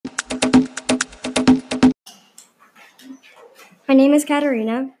My name is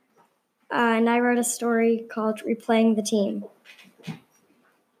Katerina, and I wrote a story called Replaying the Team.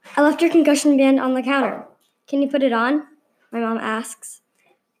 I left your concussion band on the counter. Can you put it on? My mom asks.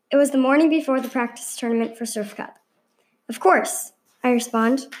 It was the morning before the practice tournament for Surf Cup. Of course, I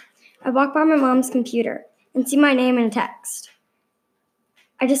respond. I walk by my mom's computer and see my name in a text.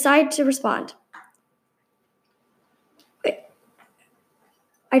 I decide to respond.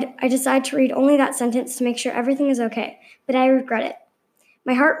 I decide to read only that sentence to make sure everything is okay, but I regret it.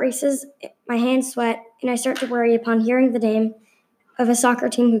 My heart races, my hands sweat, and I start to worry upon hearing the name of a soccer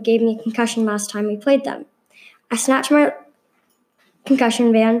team who gave me a concussion last time we played them. I snatch my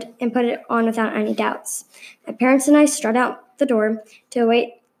concussion band and put it on without any doubts. My parents and I strut out the door to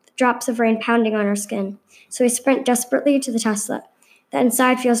await drops of rain pounding on our skin, so we sprint desperately to the Tesla. The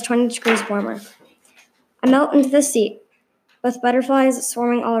inside feels 20 degrees warmer. I melt into the seat, with butterflies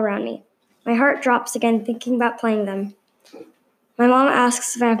swarming all around me. My heart drops again thinking about playing them. My mom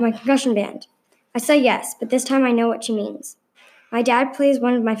asks if I have my concussion band. I say yes, but this time I know what she means. My dad plays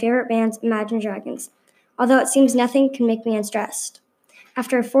one of my favorite bands, Imagine Dragons, although it seems nothing can make me unstressed.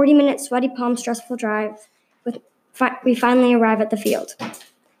 After a 40-minute sweaty palm stressful drive, we finally arrive at the field.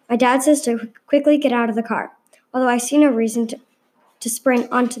 My dad says to quickly get out of the car, although I see no reason to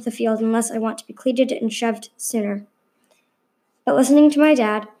sprint onto the field unless I want to be cleated and shoved sooner. But listening to my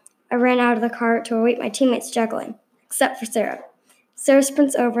dad, I ran out of the car to await my teammates juggling, except for Sarah. Sarah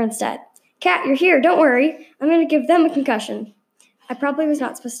sprints over instead. Kat, you're here, don't worry. I'm going to give them a concussion. I probably was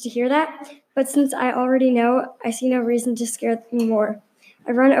not supposed to hear that, but since I already know, I see no reason to scare me more.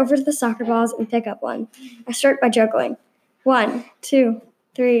 I run over to the soccer balls and pick up one. I start by juggling. 1, 2,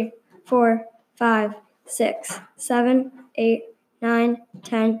 3, 4, 5, 6, 7, 8, 9,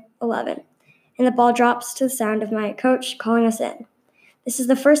 10, 11. And the ball drops to the sound of my coach calling us in. This is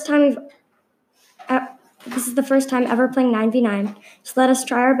the first time ever playing 9v9, so let us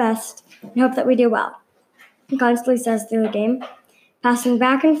try our best and hope that we do well, he constantly says through the game. Passing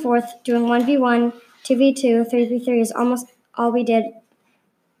back and forth, doing 1v1, 2v2, 3v3 is almost all we did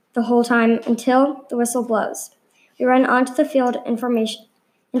the whole time until the whistle blows. We run onto the field in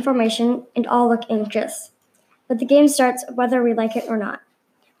formation and all look anxious. But the game starts whether we like it or not.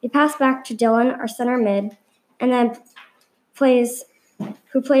 We pass back to Dylan, our center mid, and then plays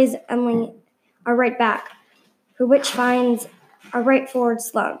Emily, our right back, which finds our right forward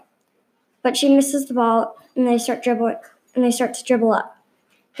Sloan. But she misses the ball and they start to dribble up.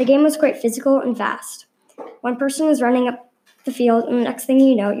 The game was quite physical and fast. One person was running up the field, and the next thing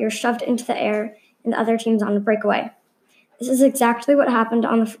you know, you're shoved into the air and the other team's on a breakaway. This is exactly what happened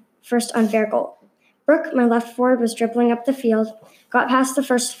on the first unfair goal. Brooke, my left forward, was dribbling up the field, got past the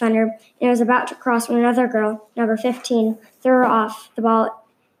first defender, and was about to cross when another girl, number 15, threw her off the ball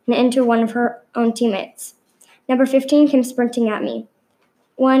and into one of her own teammates. Number 15 came sprinting at me.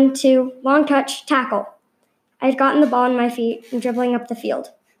 1, 2, long touch, tackle. I had gotten the ball in my feet and dribbling up the field,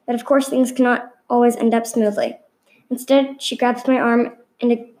 but of course things cannot always end up smoothly. Instead, she grabs my arm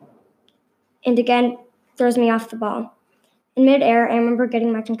and again throws me off the ball. In midair, I remember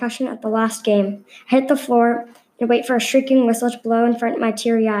getting my concussion at the last game. I hit the floor and wait for a shrieking whistle to blow in front of my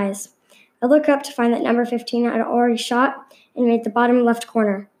teary eyes. I look up to find that number 15 had already shot and made the bottom left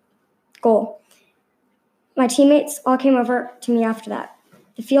corner goal. My teammates all came over to me after that.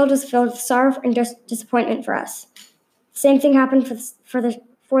 The field was filled with sorrow and disappointment for us. The same thing happened for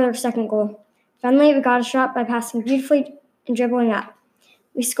their second goal. Finally, we got a shot by passing beautifully and dribbling up.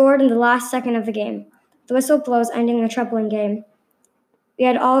 We scored in the last second of the game. The whistle blows, ending the troubling game. We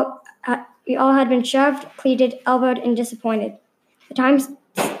all had been shoved, cleated, elbowed, and disappointed. The time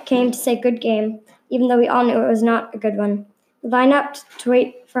came to say good game, even though we all knew it was not a good one. We lined up to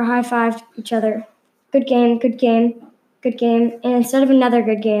wait for high five to each other. Good game, good game, good game, and instead of another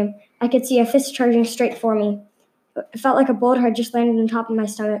good game, I could see a fist charging straight for me. It felt like a boulder had just landed on top of my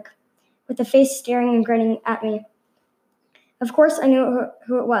stomach, with the face staring and grinning at me. Of course, I knew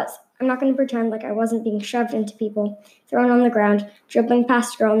who it was. I'm not going to pretend like I wasn't being shoved into people, thrown on the ground, dribbling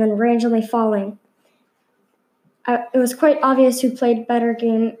past a girl, and then randomly falling. It was quite obvious who played the better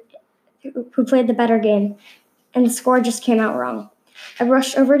game, and the score just came out wrong. I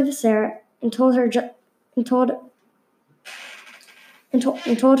rushed over to Sarah and told her the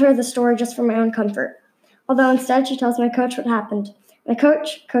story just for my own comfort. Although instead she tells my coach what happened. My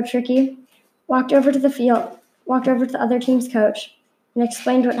coach, Coach Ricky, walked over to the other team's coach, and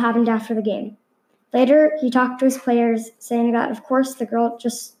explained what happened after the game. Later, he talked to his players, saying that, of course, Later,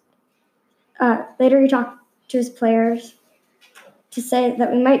 he talked to his players to say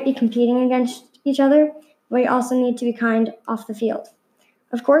that we might be competing against each other, but we also need to be kind off the field.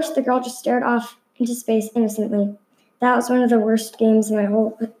 Of course, the girl just stared off into space innocently. That was one of the worst games in my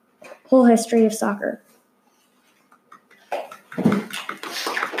whole history of soccer.